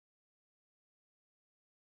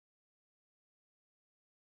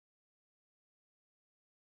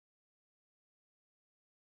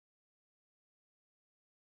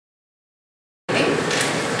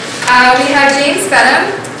We have James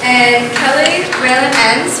Benham and Kelly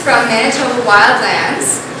Whalen-Enns from Manitoba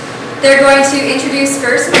Wildlands. They're going to introduce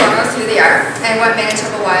first and foremost who they are and what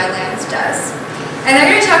Manitoba Wildlands does. And they're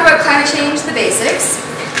going to talk about climate change, the basics,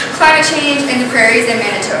 climate change in the prairies in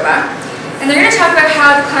Manitoba. And they're going to talk about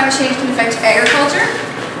how the climate change can affect agriculture.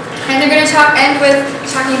 And they're going to end with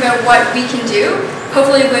talking about what we can do,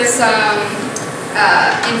 hopefully with some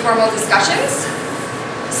informal discussions.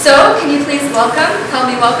 So, can you please help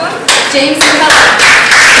me welcome, James and Kelly.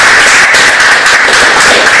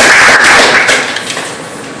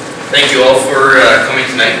 Thank you all for coming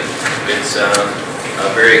tonight. It's a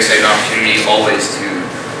very exciting opportunity always to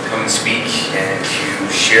come and speak and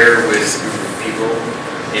to share with a group of people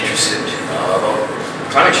interested about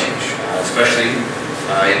climate change, especially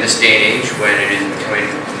in this day and age when it is becoming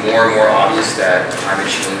more and more obvious that climate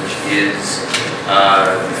change is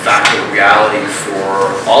the fact of reality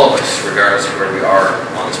for all of us, regardless of where we are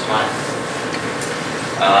on this planet.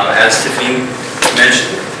 As Tiffany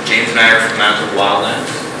mentioned, James and I are from Manitoba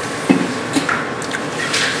Wildlands.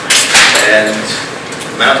 And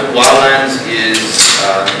Manitoba Wildlands is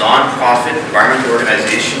a non-profit environmental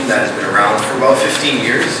organization that has been around for about 15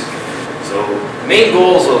 years. So the main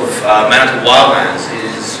goals of Manitoba Wildlands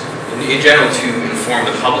is, in general, to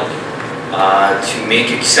inform the public, to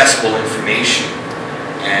make accessible information,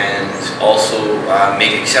 and also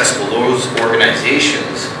make accessible those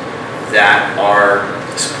organizations that are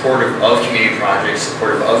supportive of community projects,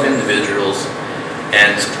 supportive of individuals,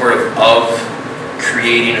 and supportive of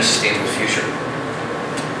creating a sustainable future.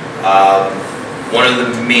 One of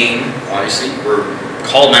the main, obviously, we're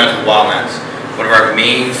called Manitoba Wildlands. One of our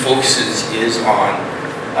main focuses is on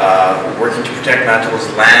working to protect Manitoba's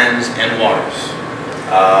lands and waters.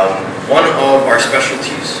 One of our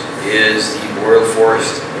specialties is the boreal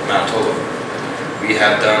forest of Manitoba. We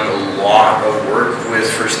have done a lot of work with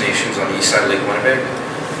First Nations on the east side of Lake Winnipeg.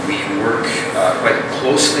 We work quite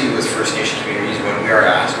closely with First Nation communities when we are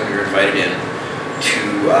asked, when we are invited in,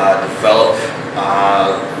 to develop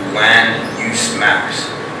land use maps,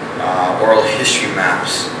 oral history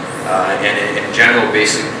maps, and in general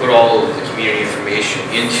basically put all of the community information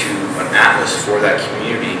into an atlas for that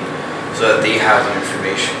community so that they have the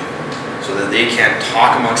information, so that they can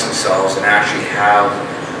talk amongst themselves and actually have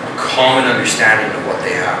a common understanding of what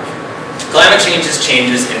they have. Climate change is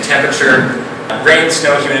changes in temperature, rain,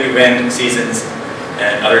 snow, humidity, wind, seasons,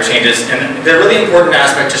 and other changes. And the really important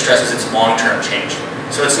aspect to stress is it's long-term change.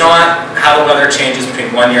 So it's not how the weather changes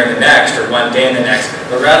between one year and the next or one day and the next,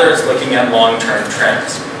 but rather it's looking at long-term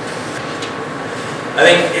trends. I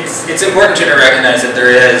think it's important to recognize that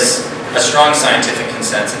there is a strong scientific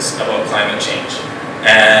consensus about climate change.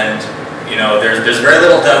 And you know, there's very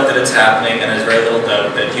little doubt that it's happening, and there's very little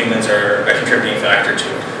doubt that humans are a contributing factor to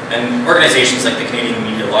it. And organizations like the Canadian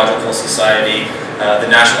Meteorological Society, the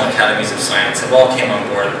National Academies of Science have all came on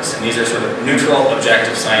board with this. And these are sort of neutral,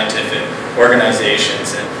 objective, scientific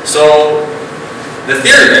organizations. And so the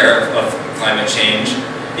theory there of climate change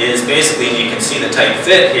is basically, and you can see the tight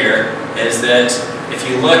fit here, is that if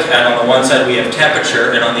you look at, on the one side we have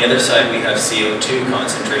temperature, and on the other side we have CO2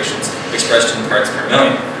 concentrations expressed in parts per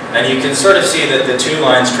million. And you can sort of see that the two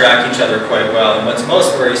lines track each other quite well. And what's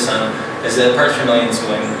most worrisome is that parts per million is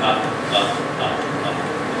going up, up, up, up.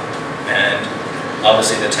 And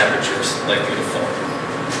obviously the temperature is likely to fall.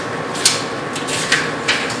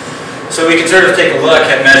 So we can sort of take a look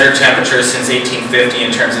at measured temperatures since 1850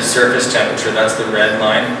 in terms of surface temperature. That's the red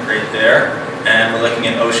line right there. And we're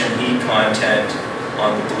looking at ocean heat content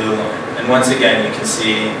on the blue line. And once again, you can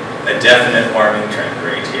see a definite warming trend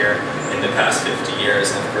right here in the past 50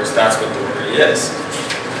 years. And of course, that's what the worry is.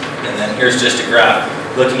 And then here's just a graph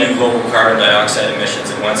looking at global carbon dioxide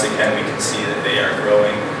emissions. And once again, we can see that they are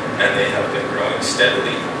growing, and they have been growing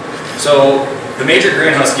steadily. So the major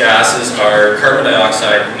greenhouse gases are carbon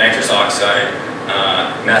dioxide, nitrous oxide,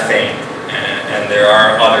 methane, and there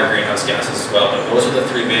are other greenhouse gases as well, but those are the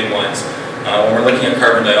three big ones. When we're looking at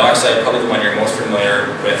carbon dioxide, probably the one you're most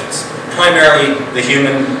familiar with, it's primarily the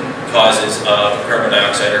human causes of carbon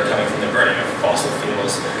dioxide are coming from the burning of fossil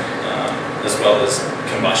fuels, as well as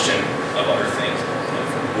combustion of other things, like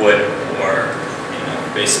wood, or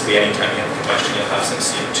basically anytime you have combustion, you'll have some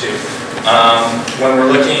CO2. When we're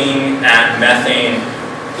looking at methane,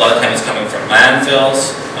 a lot of times it's coming from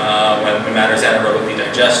landfills. When matter is anaerobically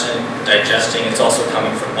digesting, it's also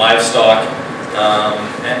coming from livestock.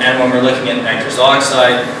 And when we're looking at nitrous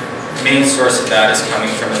oxide, the main source of that is coming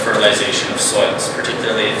from the fertilization of soils,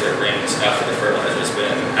 particularly if it rains after the fertilizer has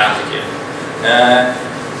been applied.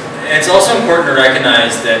 It's also important to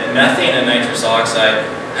recognize that methane and nitrous oxide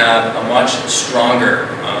have a much stronger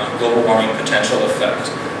global warming potential effect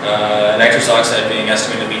Nitrous oxide being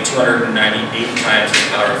estimated to be 298 times as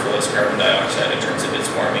powerful as carbon dioxide in terms of its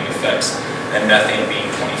warming effects, and methane being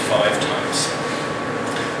 25 times.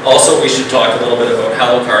 Also, we should talk a little bit about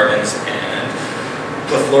halocarbons and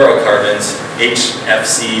perfluorocarbons,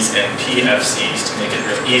 HFCs and PFCs, to make it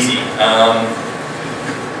real easy.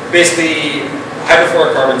 Basically,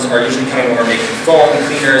 hydrofluorocarbons are usually coming when we're making foam,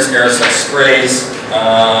 cleaners, aerosol sprays,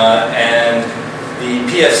 and the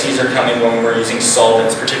PFCs are coming when we're using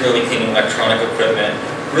solvents, particularly cleaning electronic equipment.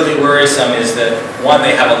 Really worrisome is that, one,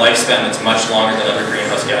 they have a lifespan that's much longer than other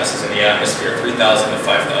greenhouse gases in the atmosphere, 3,000 to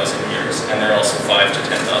 5,000 years, and they're also 5,000 to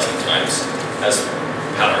 10,000 times as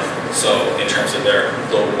powerful. So in terms of their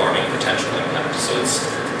global warming potential impact. So it's,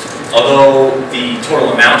 although the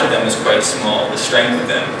total amount of them is quite small, the strength of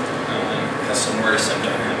them has some worrisome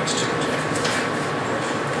dynamics to it.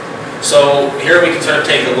 So here we can sort of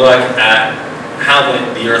take a look at how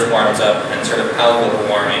the Earth warms up and sort of how global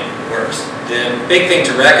warming works. The big thing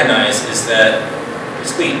to recognize is that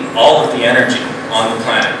basically all of the energy on the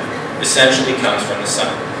planet essentially comes from the sun.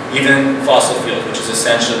 Even fossil fuels, which is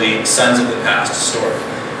essentially suns of the past stored.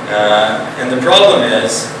 And the problem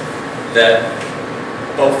is that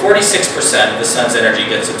about 46% of the sun's energy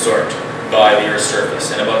gets absorbed by the Earth's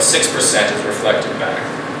surface, and about 6% is reflected back.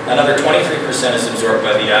 Another 23% is absorbed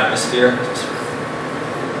by the atmosphere,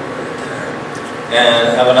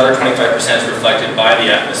 and another 25% is reflected by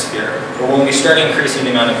the atmosphere. But when we start increasing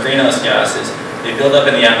the amount of greenhouse gases, they build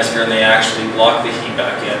up in the atmosphere and they actually block the heat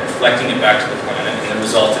back in, reflecting it back to the planet, and the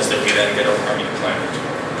result is that we then get a warming planet.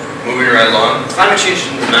 Moving right along, climate change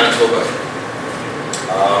in Manitoba.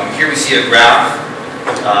 Here we see a graph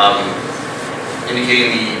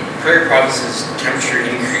indicating the Prairie province's temperature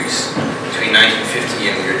increase between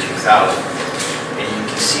 1950 and the year 2000. And you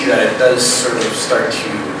can see that it does sort of start to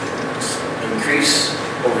increase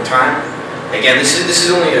over time. Again, this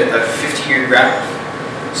is only a 50-year graph,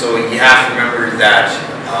 so you have to remember that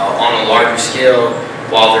on a larger scale,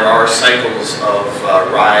 while there are cycles of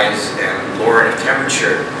rise and lowering of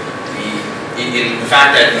temperature, in the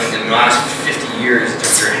fact that in the last 50 years the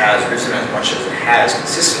temperature has risen as much as it has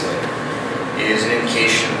consistently is an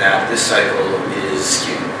indication that this cycle is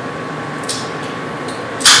skewed.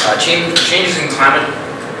 Changes in climatic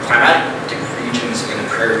regions in the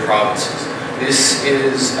prairie provinces. This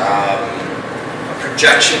is a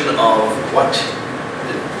projection of what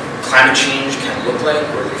the climate change can look like,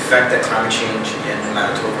 or the effect that climate change in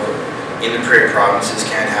Manitoba, in the prairie provinces,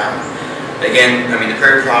 can have. Again, I mean, the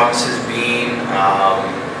prairie provinces being,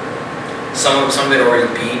 some of it already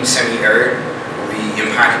being semi-arid, will be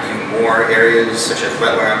impacted even more. Areas such as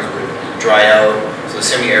wetlands would dry out, so the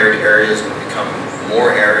semi-arid areas would become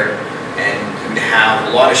more arid, and you would have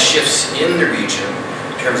a lot of shifts in the region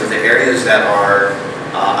in terms of the areas that are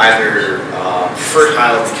either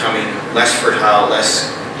fertile becoming less fertile, less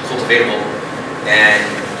cultivatable, and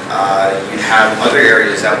you'd have other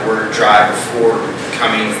areas that were dry before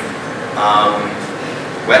becoming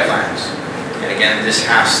wetlands. And again, this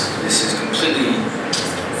is completely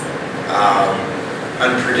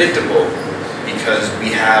unpredictable, because we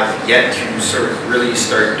have yet to sort of really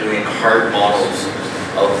start doing hard models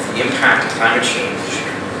of the impact of climate change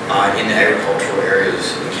in the agricultural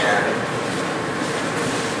areas in Canada.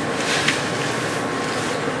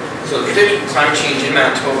 So predicting climate change in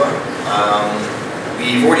Manitoba,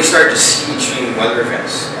 we've already started to see extreme weather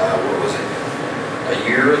events. What was it? A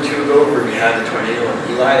year or two ago, where we had the tornado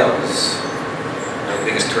in Eli. That was the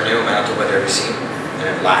biggest tornado Manitoba had ever seen, and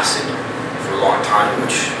it lasted for a long time,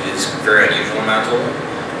 which is very unusual in Manitoba.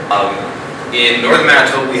 In northern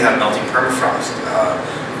Manitoba, we have melting permafrost.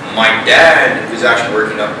 My dad was actually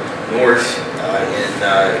working up north in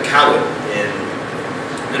Calwood, in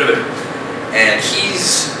Nunavut, and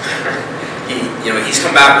he's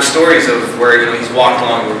come back with stories of where he's walking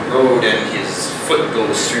along the road and his foot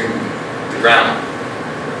goes through the ground.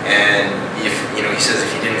 And if he says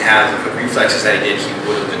if he didn't have the quick reflexes that he did, he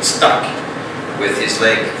would have been stuck with his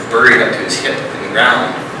leg buried up to his hip in the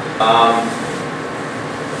ground.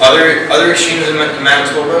 Other extremes in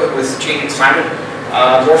Manitoba with changing climate,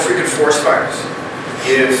 more frequent forest fires.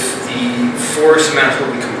 If the forests in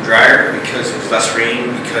Manitoba become drier because there's less rain,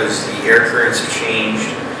 because the air currents have changed,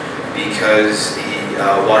 because the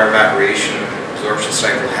water evaporation absorption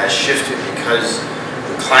cycle has shifted, because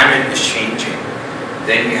the climate is changing,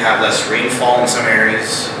 then you have less rainfall in some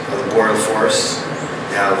areas of the boreal forests.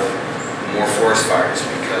 You have more forest fires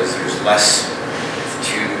because there's less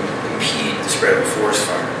to impede the spread of a forest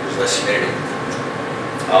fire. There's less humidity.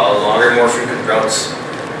 Longer, more frequent droughts.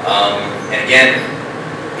 And again,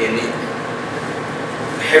 in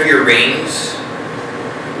heavier rains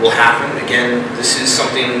will happen. Again, this is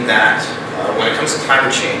something that when it comes to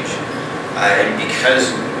climate change, and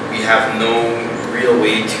because we have no real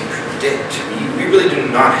way to predict, we really do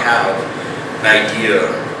not have an idea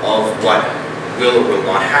of what will or will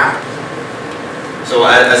not happen. So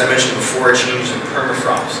as I mentioned before, changes in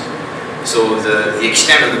permafrost. So the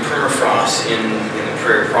extent of the permafrost in the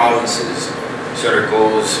prairie provinces sort of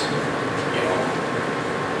goes, you know,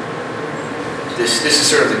 this is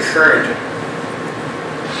sort of the current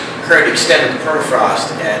extent of the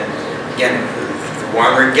permafrost, and again, the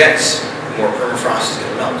warmer it gets, the more permafrost is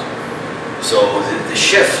going to melt. So the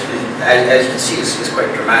shift, as you can see, is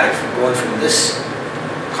quite dramatic. From going from this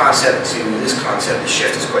concept to this concept, the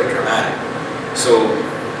shift is quite dramatic. So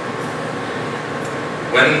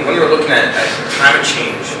when we're looking at climate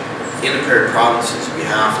change in the prairie provinces, we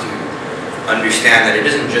have to understand that it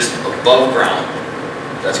isn't just above ground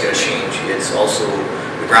that's going to change, it's also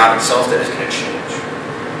the ground itself that is going to change.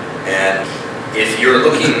 And if you're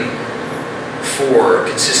looking for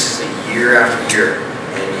consistency year after year,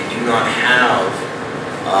 and you do not have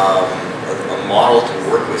a model to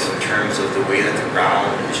work with in terms of the way that the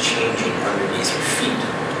ground is changing underneath your feet,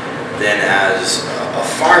 then as a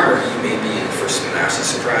farmer, you may be in for some massive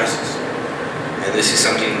surprises. And this is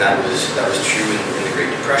something that was true in the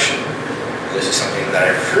Great Depression. And this is something that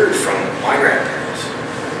I've heard from my grandparents,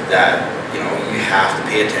 that you have to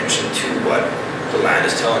pay attention to what the land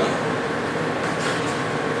is telling you.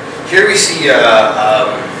 Here we see a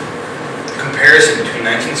comparison between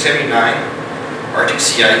 1979 Arctic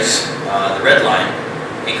sea ice, the red line,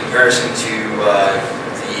 in comparison to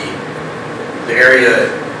the area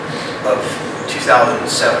of 2007.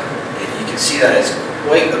 And you can see that it's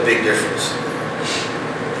quite a big difference.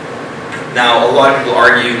 Now, a lot of people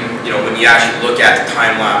argue, when you actually look at the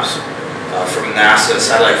time lapse from NASA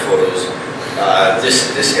satellite photos,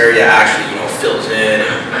 this area actually, fills in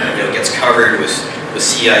and gets covered with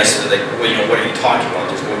sea ice. So like, well, what are you talking about?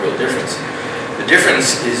 There's no real difference. The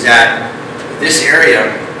difference is that this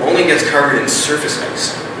area only gets covered in surface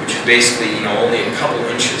ice, which is basically, only a couple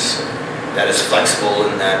inches that is flexible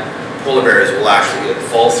and that polar bears will actually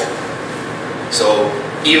fall through. So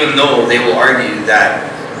even though they will argue that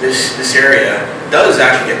this area does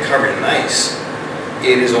actually get covered in ice,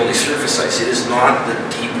 it is only surface ice. It is not the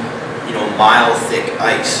deep, mile thick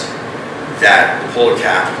ice that the polar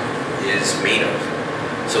cap is made of.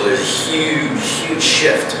 So there's a huge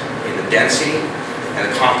shift in the density and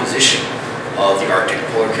the composition of the Arctic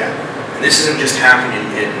polar cap. And this isn't just happening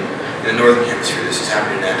in the northern hemisphere, this is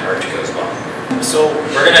happening in Antarctica as well. So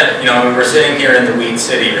we're gonna, we're sitting here in the wheat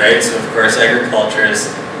city, right? So of course agriculture is,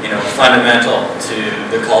 fundamental to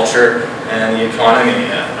the culture and the economy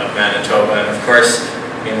of Manitoba. And of course,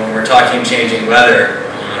 when we're talking changing weather,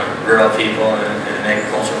 rural people and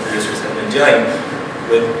agricultural producers have been dealing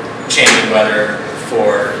with changing weather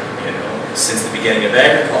for, since the beginning of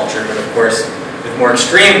agriculture. But of course, with more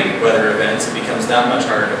extreme weather events, it becomes that much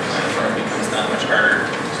harder to plan for, it becomes that much harder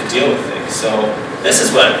to deal with things. So this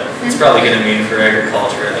is what it's probably going to mean for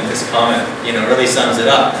agriculture. I think this comment, really sums it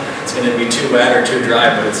up. It's going to be too wet or too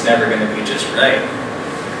dry, but it's never going to be just right.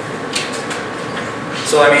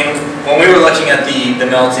 So when we were looking at the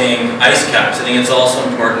melting ice caps, I think it's also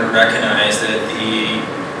important to recognize that the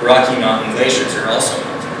Rocky Mountain glaciers are also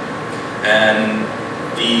melting. And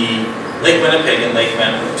the Lake Winnipeg and Lake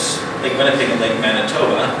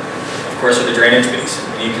Manitoba, of course, are the drainage basin.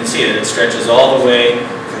 And you can see that it stretches all the way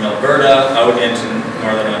from Alberta out into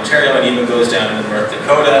northern Ontario and even goes down into North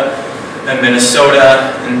Dakota and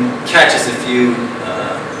Minnesota and catches a few,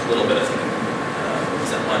 a little bit, I think,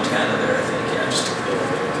 is that Montana there, I think, yeah, just a little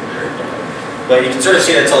bit of the very below. But you can sort of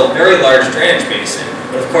see that it's a very large drainage basin.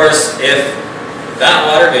 But of course, if that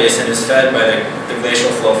water basin is fed by the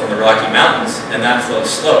glacial flow from the Rocky Mountains, and that flow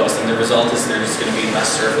slows, then the result is there's going to be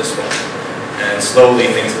less surface water. And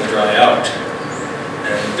slowly things will dry out.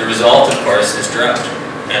 And the result, of course, is drought.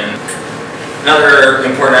 And another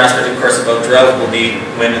important aspect, of course, about drought will be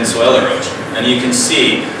wind and soil erosion. And you can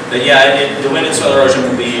see that, the wind and soil erosion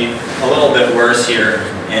will be a little bit worse here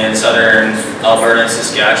in southern Alberta and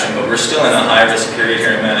Saskatchewan, but we're still in a high-risk period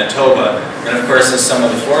here in Manitoba. And of course, as some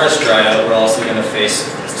of the forests dry out, we're also going to face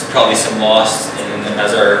probably some loss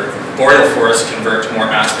as our boreal forests convert to more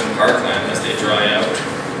aspen parkland as they dry out.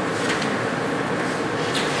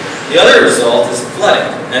 The other result is flooding.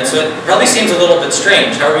 And so it probably seems a little bit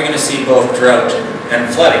strange. How are we going to see both drought and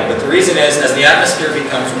flooding? But the reason is, as the atmosphere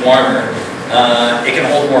becomes warmer, it can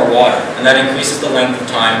hold more water, and that increases the length of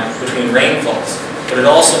time between rainfalls. But it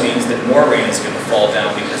also means that more rain is going to fall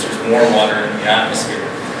down because there's more water in the atmosphere.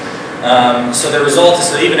 So the result is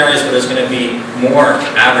that even areas where there's going to be more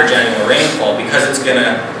average annual rainfall, because it's going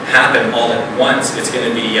to happen all at once, it's going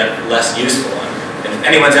to be less useful. And if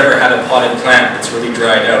anyone's ever had a potted plant that's really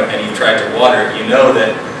dried out and you've tried to water it, you know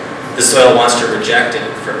that the soil wants to reject it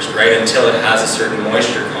at first, right, until it has a certain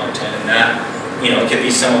moisture content, and that, can be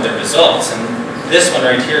some of the results. And this one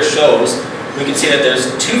right here shows, we can see that there's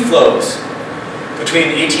two flows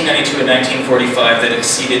between 1892 and 1945 that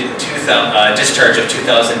exceeded discharge of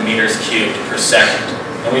 2,000 meters cubed per second.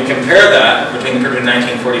 And we compare that between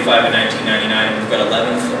 1945 and 1999, and we've got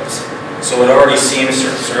 11 flows. So it already seems,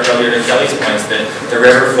 sort of earlier to Kelly's points, that the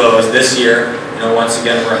river flows this year, once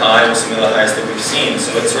again we're high with some of the highest that we've seen.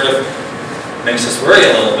 So it sort of makes us worry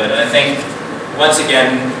a little bit. And I think, once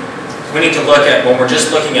again, we need to look at, when we're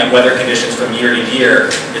just looking at weather conditions from year to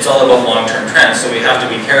year, it's all about long-term trends, so we have to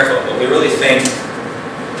be careful. But we really think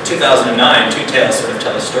 2009, two tales sort of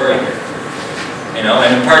tell a story here. And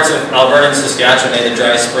in parts of Alberta and Saskatchewan, they had the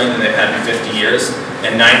driest spring that they've had in 50 years,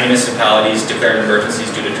 and 9 municipalities declared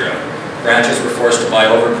emergencies due to drought. Ranchers were forced to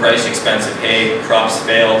buy overpriced, expensive hay, crops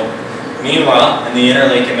failed. Meanwhile, in the inner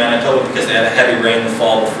lake in Manitoba, because they had a heavy rain the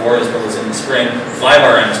fall before as well as in the spring, 5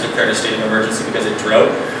 RMs declared a state of emergency because of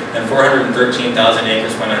drought, and 413,000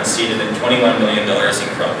 acres went unseeded, and $21 million in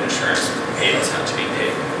crop insurance payments had to be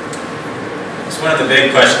paid. So one of the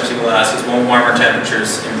big questions people ask is, won't warmer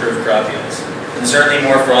temperatures improve crop yields? And certainly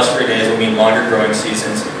more frost-free days will mean longer growing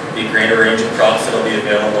seasons, be a greater range of crops that will be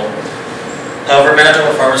available. However,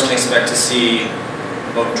 Manitoba farmers can expect to see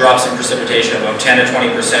drops in precipitation of about 10 to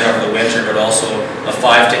 20% over the winter, but also a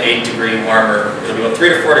 5 to 8 degree warmer. It'll be about 3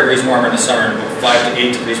 to 4 degrees warmer in the summer and about 5 to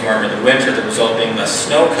 8 degrees warmer in the winter, the result being less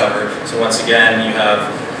snow cover. So once again, you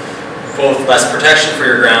have both less protection for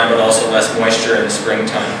your ground, but also less moisture in the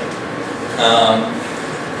springtime.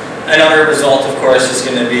 Another result, of course, is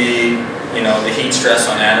going to be the heat stress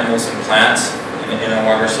on animals and plants in a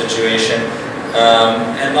warmer situation.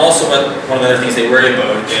 And also one of the other things they worry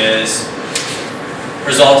about is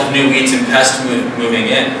result of new weeds and pests moving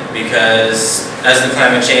in, because as the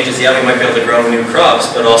climate changes, we might be able to grow new crops,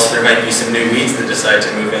 but also there might be some new weeds that decide to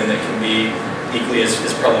move in that can be equally as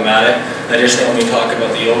problematic. Additionally, when we talk about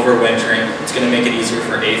the overwintering, it's going to make it easier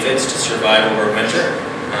for aphids to survive over winter.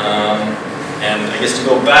 And I guess to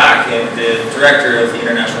go back, the director of the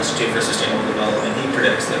International Institute for Sustainable Development, he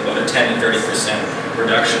predicts that about a 10 to 30%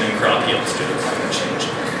 reduction in crop yields due to climate change.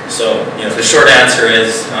 So, the short answer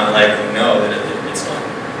is likely no, that it's not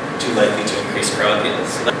too likely to increase crop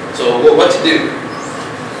yields. So what to do?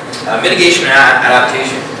 Mitigation and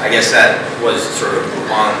adaptation. I guess that was sort of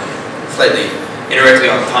on slightly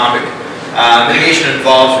indirectly on the topic. Mitigation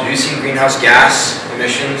involves reducing greenhouse gas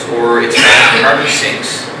emissions or its carbon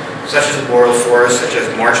sinks, such as the boreal forest, such as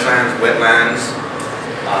marshlands, wetlands,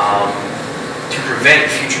 to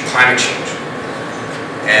prevent future climate change.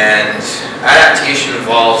 And adaptation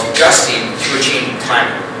involves adjusting to a changing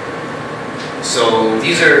climate. So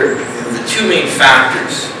these are the two main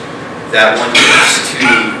factors that one needs to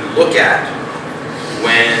look at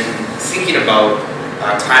when thinking about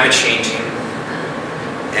climate changing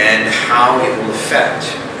and how it will affect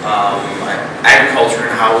agriculture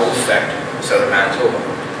and how it will affect Southern Manitoba.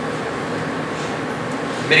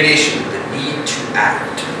 Mitigation, the need to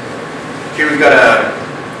act. Here we've got a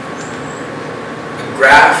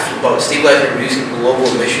graph about stabilizing and reducing global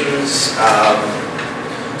emissions.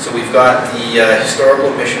 So we've got the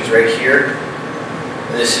historical emissions right here.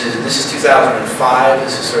 This is 2005.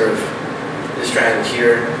 This is sort of this triangle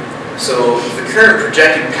here. So the current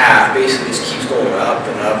projected path basically just keeps going up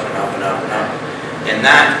and up and up and up and up. And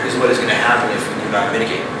that is what is going to happen if we do not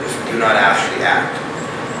mitigate, if we do not actually act.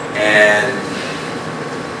 And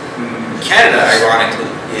Canada, ironically,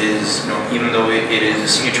 is, even though it is a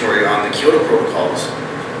signatory on the Kyoto protocols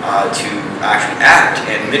to actually act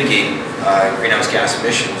and mitigate greenhouse gas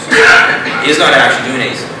emissions, is not actually doing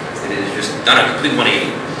anything. It has just done a complete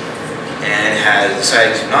 180 and has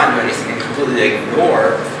decided to not do anything and completely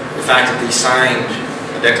ignore the fact that they signed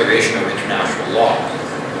a declaration of international law.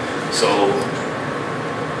 So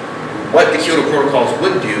what the Kyoto protocols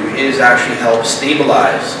would do is actually help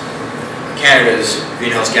stabilize Canada's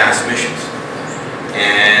greenhouse gas emissions.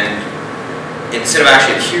 And instead of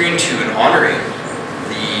actually adhering to and honoring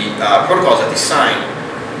the protocols that they signed,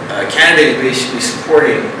 Canada is basically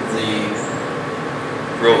supporting the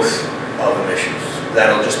growth of emissions.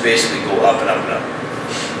 That'll just basically go up and up and up.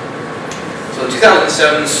 So in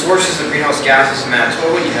 2007, sources of greenhouse gases in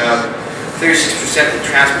Manitoba, you have 36% to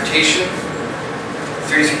transportation,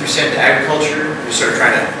 33% to agriculture. We're sort of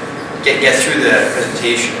trying to get through the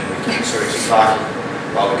presentation and we can sort of keep talking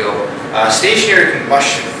while we go. Stationary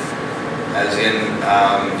combustion as in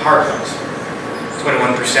power plants,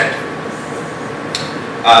 21%.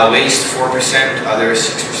 Waste, 4%, others,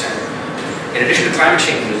 6%. In addition to climate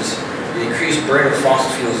changes, the increased burning of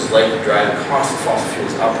fossil fuels is likely to drive the cost of fossil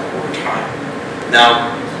fuels up over time.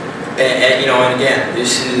 Now, and again,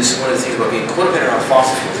 this is one of the things about being codependent on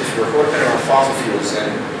fossil fuels. If we're codependent on fossil fuels,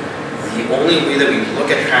 then the only way that we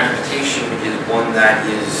look at transportation is one that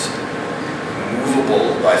is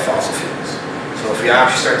movable by fossil fuels. So if we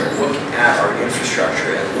actually start to look at our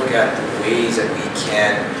infrastructure and look at the ways that we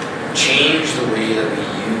can change the way that we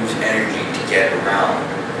use energy to get around,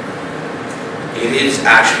 it is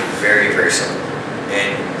actually very, very simple.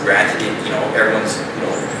 And granted, everyone's,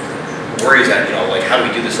 worries that, like, how do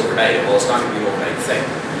we do this overnight? Well, it's not going to be an overnight thing.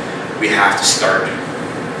 We have to start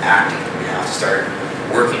acting. We have to start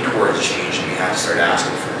working towards change, and we have to start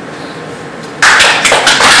asking for